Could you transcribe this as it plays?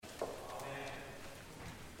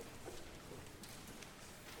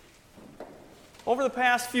Over the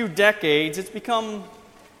past few decades, it's become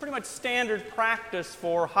pretty much standard practice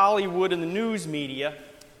for Hollywood and the news media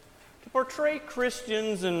to portray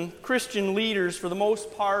Christians and Christian leaders for the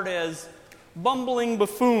most part as bumbling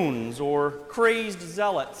buffoons or crazed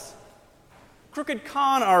zealots, crooked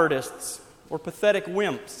con artists, or pathetic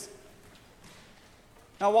wimps.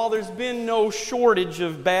 Now, while there's been no shortage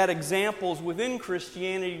of bad examples within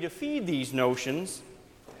Christianity to feed these notions,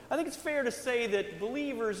 I think it's fair to say that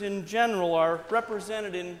believers in general are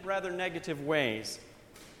represented in rather negative ways.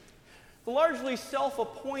 The largely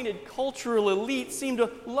self-appointed cultural elite seem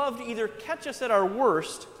to love to either catch us at our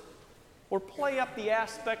worst or play up the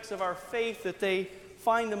aspects of our faith that they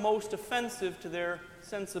find the most offensive to their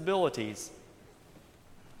sensibilities.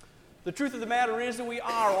 The truth of the matter is that we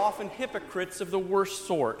are often hypocrites of the worst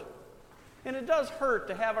sort. And it does hurt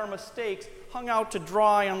to have our mistakes hung out to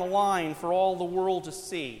dry on the line for all the world to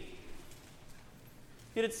see.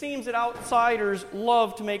 Yet it seems that outsiders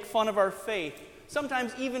love to make fun of our faith,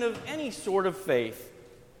 sometimes even of any sort of faith,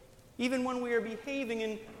 even when we are behaving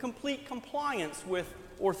in complete compliance with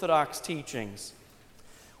orthodox teachings.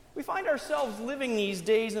 We find ourselves living these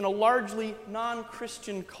days in a largely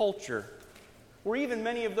non-Christian culture, where even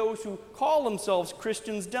many of those who call themselves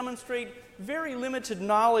Christians demonstrate very limited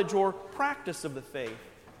knowledge or practice of the faith.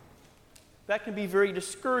 That can be very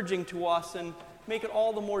discouraging to us and make it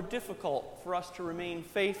all the more difficult for us to remain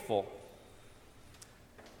faithful.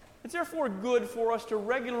 It's therefore good for us to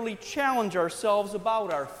regularly challenge ourselves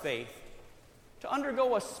about our faith, to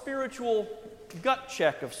undergo a spiritual gut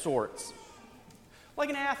check of sorts. Like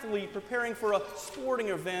an athlete preparing for a sporting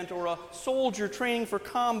event or a soldier training for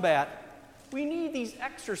combat, we need these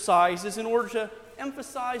exercises in order to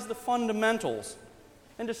emphasize the fundamentals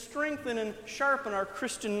and to strengthen and sharpen our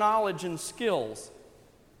Christian knowledge and skills.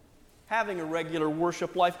 Having a regular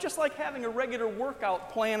worship life, just like having a regular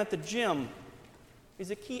workout plan at the gym,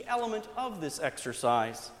 is a key element of this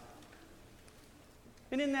exercise.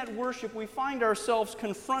 And in that worship, we find ourselves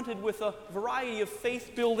confronted with a variety of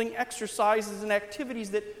faith-building exercises and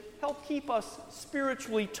activities that help keep us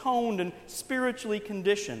spiritually toned and spiritually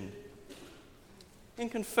conditioned. In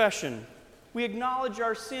confession, we acknowledge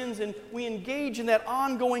our sins and we engage in that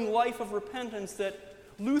ongoing life of repentance that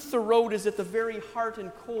Luther wrote is at the very heart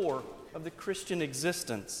and core of the Christian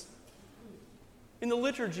existence. In the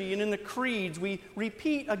liturgy and in the creeds, we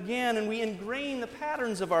repeat again and we ingrain the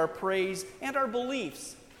patterns of our praise and our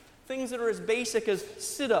beliefs, things that are as basic as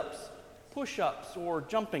sit-ups, push-ups, or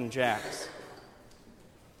jumping jacks.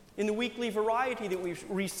 In the weekly variety that we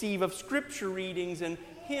receive of scripture readings and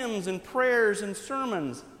hymns and prayers and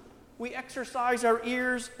sermons, we exercise our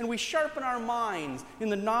ears and we sharpen our minds in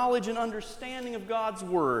the knowledge and understanding of God's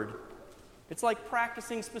Word. It's like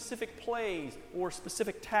practicing specific plays or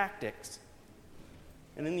specific tactics.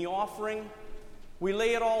 And in the offering, we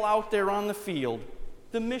lay it all out there on the field,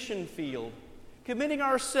 the mission field, committing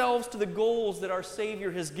ourselves to the goals that our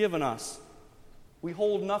Savior has given us. We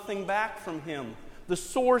hold nothing back from Him, the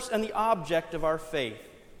source and the object of our faith.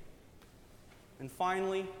 And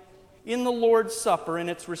finally, in the Lord's Supper and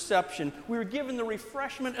its reception, we are given the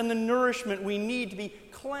refreshment and the nourishment we need to be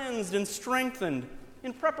cleansed and strengthened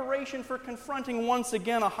in preparation for confronting once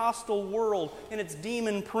again a hostile world and its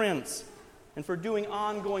demon prince, and for doing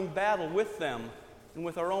ongoing battle with them and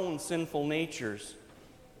with our own sinful natures.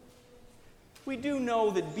 We do know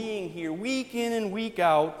that being here week in and week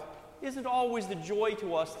out isn't always the joy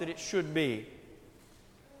to us that it should be.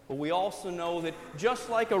 But we also know that just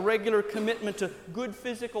like a regular commitment to good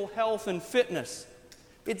physical health and fitness,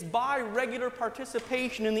 it's by regular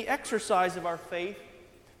participation in the exercise of our faith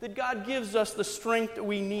that God gives us the strength that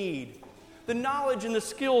we need, the knowledge and the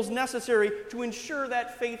skills necessary to ensure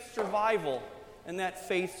that faith's survival and that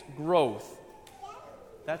faith's growth.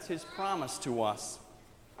 That's His promise to us.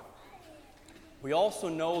 We also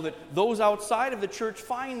know that those outside of the church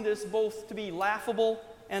find this both to be laughable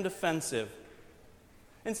and offensive.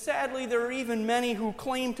 And sadly, there are even many who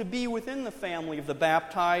claim to be within the family of the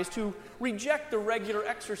baptized who reject the regular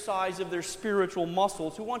exercise of their spiritual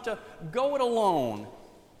muscles, who want to go it alone.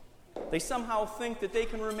 They somehow think that they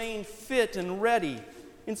can remain fit and ready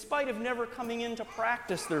in spite of never coming in to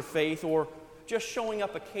practice their faith or just showing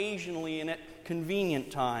up occasionally and at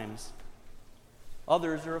convenient times.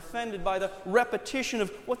 Others are offended by the repetition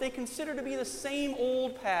of what they consider to be the same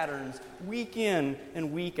old patterns week in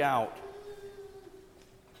and week out.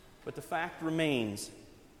 But the fact remains,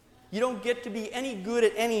 you don't get to be any good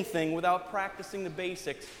at anything without practicing the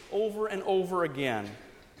basics over and over again.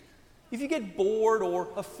 If you get bored or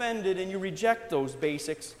offended and you reject those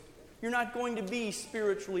basics, you're not going to be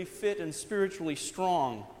spiritually fit and spiritually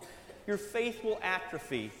strong. Your faith will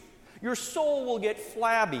atrophy. Your soul will get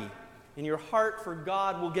flabby, and your heart for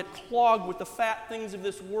God will get clogged with the fat things of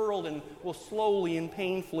this world and will slowly and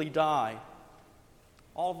painfully die.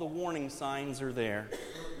 All the warning signs are there.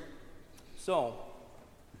 So,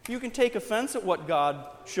 you can take offense at what God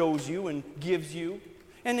shows you and gives you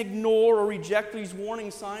and ignore or reject these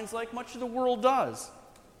warning signs like much of the world does.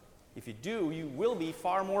 If you do, you will be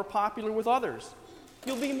far more popular with others.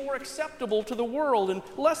 You'll be more acceptable to the world and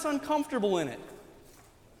less uncomfortable in it.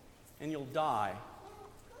 And you'll die.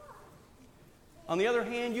 On the other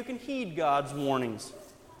hand, you can heed God's warnings,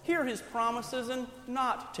 hear His promises, and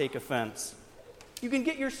not take offense. You can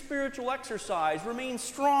get your spiritual exercise, remain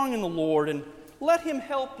strong in the Lord, and let Him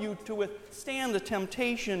help you to withstand the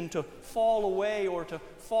temptation to fall away or to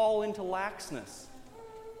fall into laxness,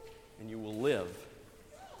 and you will live.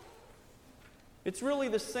 It's really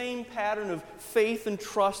the same pattern of faith and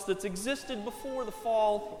trust that's existed before the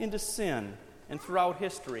fall into sin and throughout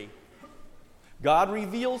history. God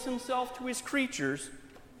reveals Himself to His creatures,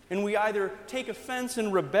 and we either take offense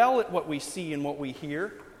and rebel at what we see and what we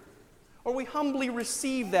hear, or we humbly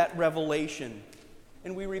receive that revelation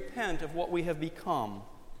and we repent of what we have become.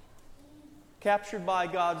 Captured by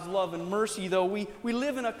God's love and mercy, though, we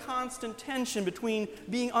live in a constant tension between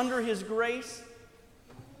being under His grace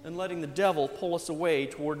and letting the devil pull us away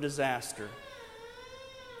toward disaster.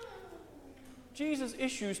 Jesus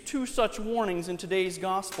issues two such warnings in today's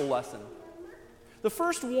gospel lesson. The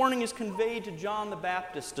first warning is conveyed to John the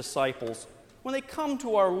Baptist's disciples when they come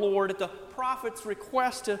to our Lord at the prophet's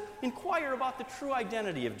request to inquire about the true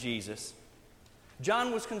identity of Jesus.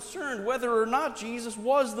 John was concerned whether or not Jesus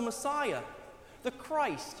was the Messiah, the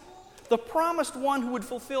Christ, the promised one who would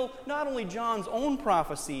fulfill not only John's own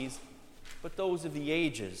prophecies, but those of the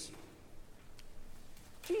ages.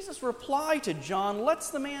 Jesus' reply to John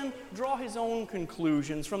lets the man draw his own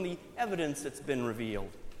conclusions from the evidence that's been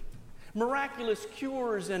revealed. Miraculous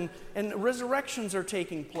cures and resurrections are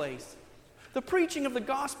taking place. The preaching of the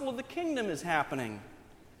gospel of the kingdom is happening.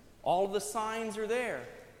 All of the signs are there.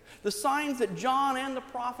 The signs that John and the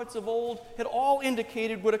prophets of old had all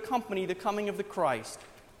indicated would accompany the coming of the Christ.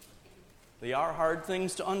 They are hard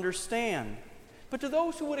things to understand, but to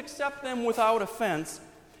those who would accept them without offense,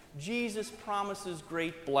 Jesus promises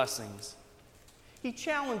great blessings. He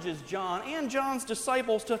challenges John and John's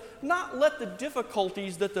disciples to not let the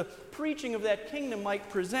difficulties that the preaching of that kingdom might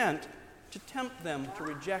present to tempt them to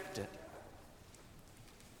reject it.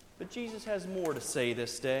 But Jesus has more to say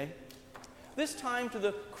this day. This time to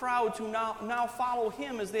the crowds who now follow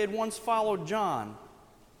Him as they had once followed John.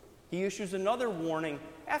 He issues another warning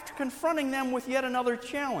after confronting them with yet another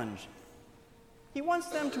challenge. He wants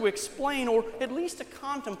them to explain, or at least to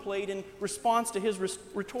contemplate in response to His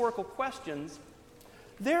rhetorical questions,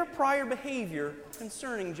 their prior behavior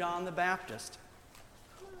concerning John the Baptist.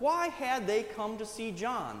 Why had they come to see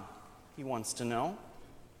John? He wants to know.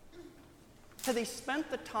 Had they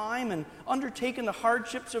spent the time and undertaken the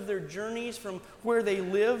hardships of their journeys from where they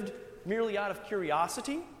lived merely out of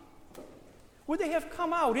curiosity? Would they have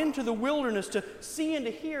come out into the wilderness to see and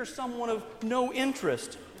to hear someone of no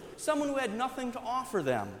interest, someone who had nothing to offer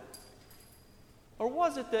them? Or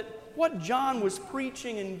was it that what John was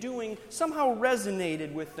preaching and doing somehow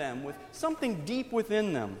resonated with them, with something deep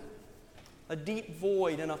within them? A deep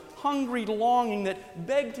void and a hungry longing that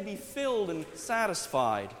begged to be filled and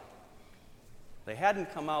satisfied. They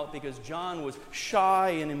hadn't come out because John was shy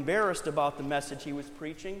and embarrassed about the message he was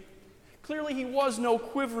preaching. Clearly he was no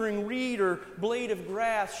quivering reed or blade of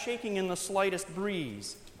grass shaking in the slightest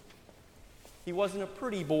breeze. He wasn't a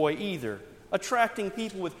pretty boy either, attracting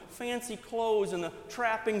people with fancy clothes and the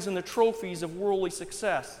trappings and the trophies of worldly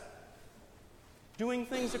success. Doing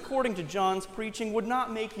things according to John's preaching would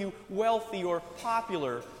not make you wealthy or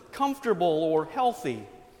popular, comfortable or healthy.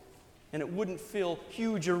 And it wouldn't fill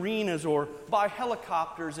huge arenas or buy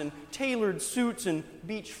helicopters and tailored suits and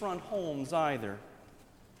beachfront homes either.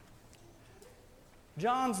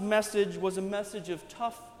 John's message was a message of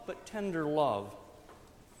tough but tender love.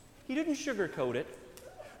 He didn't sugarcoat it,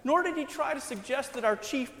 nor did he try to suggest that our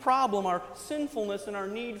chief problem, our sinfulness and our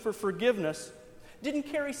need for forgiveness, didn't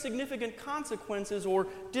carry significant consequences or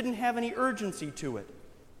didn't have any urgency to it.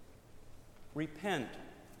 Repent,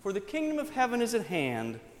 for the kingdom of heaven is at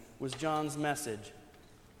hand, was John's message.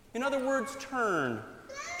 In other words, turn.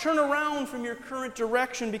 Turn around from your current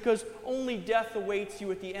direction because only death awaits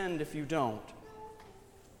you at the end if you don't.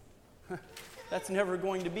 That's never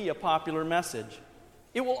going to be a popular message.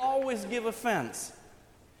 It will always give offense.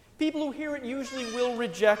 People who hear it usually will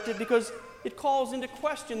reject it because it calls into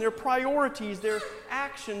question their priorities, their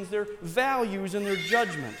actions, their values, and their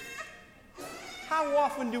judgment. How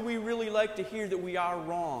often do we really like to hear that we are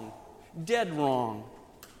wrong, dead wrong.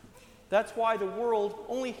 That's why the world,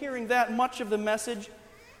 only hearing that much of the message,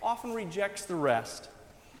 often rejects the rest.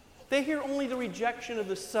 They hear only the rejection of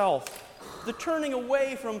the self, the turning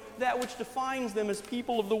away from that which defines them as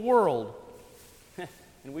people of the world.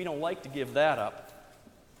 And we don't like to give that up.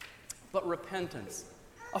 But repentance,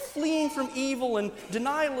 a fleeing from evil and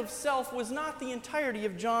denial of self, was not the entirety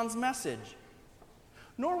of John's message.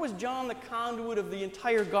 Nor was John the conduit of the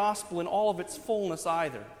entire gospel in all of its fullness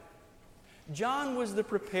either. John was the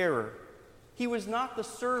preparer. He was not the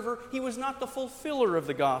server. He was not the fulfiller of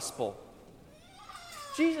the gospel.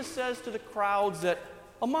 Jesus says to the crowds that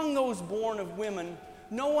among those born of women,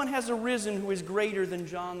 no one has arisen who is greater than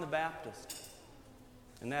John the Baptist.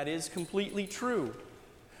 And that is completely true.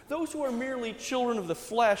 Those who are merely children of the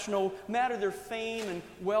flesh, no matter their fame and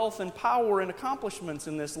wealth and power and accomplishments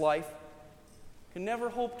in this life, can never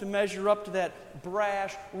hope to measure up to that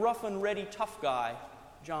brash, rough and ready tough guy,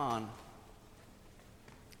 John.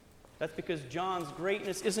 That's because John's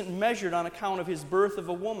greatness isn't measured on account of his birth of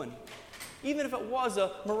a woman, even if it was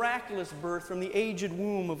a miraculous birth from the aged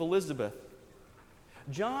womb of Elizabeth.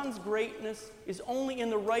 John's greatness is only in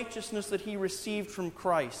the righteousness that he received from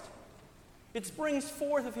Christ. It springs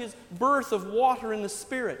forth of his birth of water and the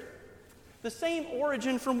Spirit, the same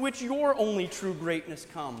origin from which your only true greatness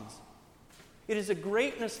comes. It is a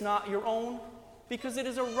greatness not your own, because it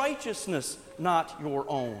is a righteousness not your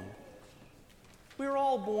own. We are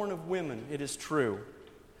all born of women, it is true,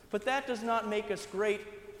 but that does not make us great,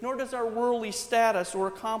 nor does our worldly status or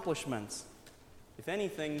accomplishments. If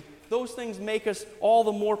anything, those things make us all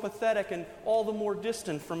the more pathetic and all the more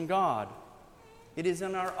distant from God. It is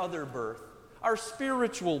in our other birth, our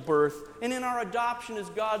spiritual birth, and in our adoption as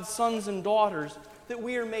God's sons and daughters that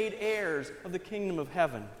we are made heirs of the kingdom of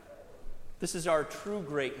heaven. This is our true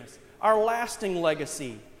greatness, our lasting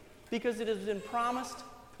legacy, because it has been promised,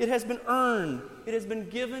 it has been earned, it has been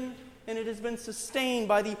given, and it has been sustained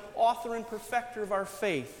by the author and perfecter of our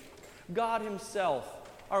faith, God Himself,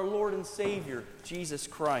 our Lord and Savior, Jesus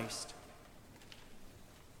Christ.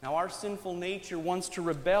 Now, our sinful nature wants to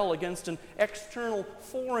rebel against an external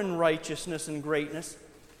foreign righteousness and greatness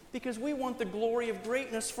because we want the glory of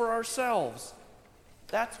greatness for ourselves.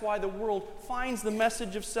 That's why the world finds the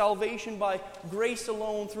message of salvation by grace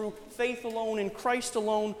alone, through faith alone, in Christ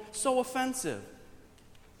alone, so offensive.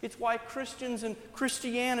 It's why Christians and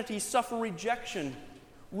Christianity suffer rejection,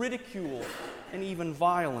 ridicule, and even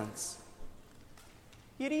violence.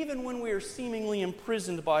 Yet even when we are seemingly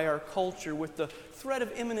imprisoned by our culture with the threat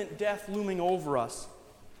of imminent death looming over us,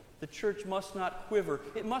 the church must not quiver.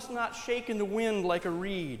 It must not shake in the wind like a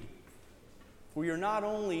reed. For not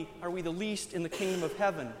only are we the least in the kingdom of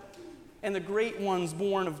heaven, and the great ones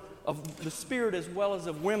born of the Spirit as well as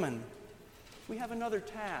of women, we have another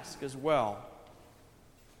task as well.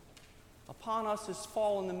 Upon us has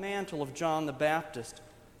fallen the mantle of John the Baptist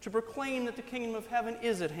to proclaim that the kingdom of heaven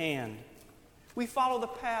is at hand. We follow the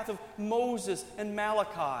path of Moses and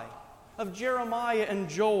Malachi, of Jeremiah and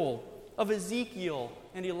Joel, of Ezekiel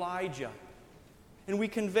and Elijah. And we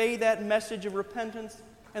convey that message of repentance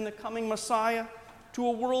and the coming Messiah to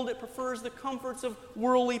a world that prefers the comforts of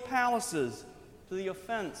worldly palaces to the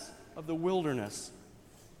offense of the wilderness.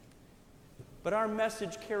 But our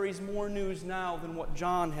message carries more news now than what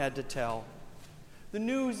John had to tell. The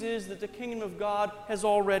news is that the kingdom of God has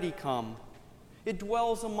already come. It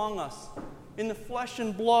dwells among us in the flesh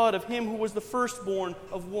and blood of Him who was the firstborn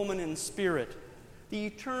of woman in spirit, the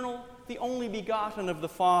eternal, the only begotten of the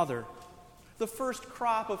Father, the first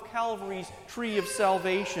crop of Calvary's tree of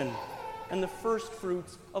salvation, and the first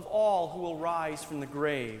fruits of all who will rise from the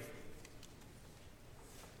grave.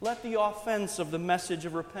 Let the offense of the message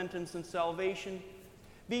of repentance and salvation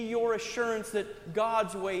be your assurance that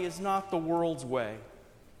God's way is not the world's way.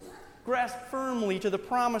 Grasp firmly to the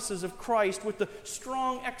promises of Christ with the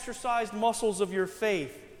strong exercised muscles of your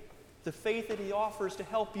faith, the faith that He offers to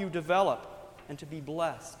help you develop and to be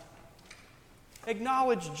blessed.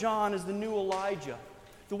 Acknowledge John as the new Elijah,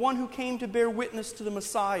 the one who came to bear witness to the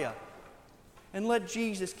Messiah, and let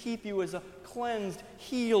Jesus keep you as a cleansed,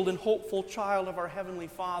 healed, and hopeful child of our Heavenly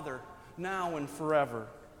Father, now and forever.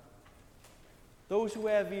 Those who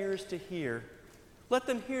have ears to hear, let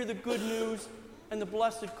them hear the good news and the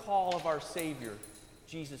blessed call of our Savior,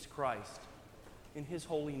 Jesus Christ. In His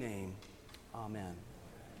holy name, amen.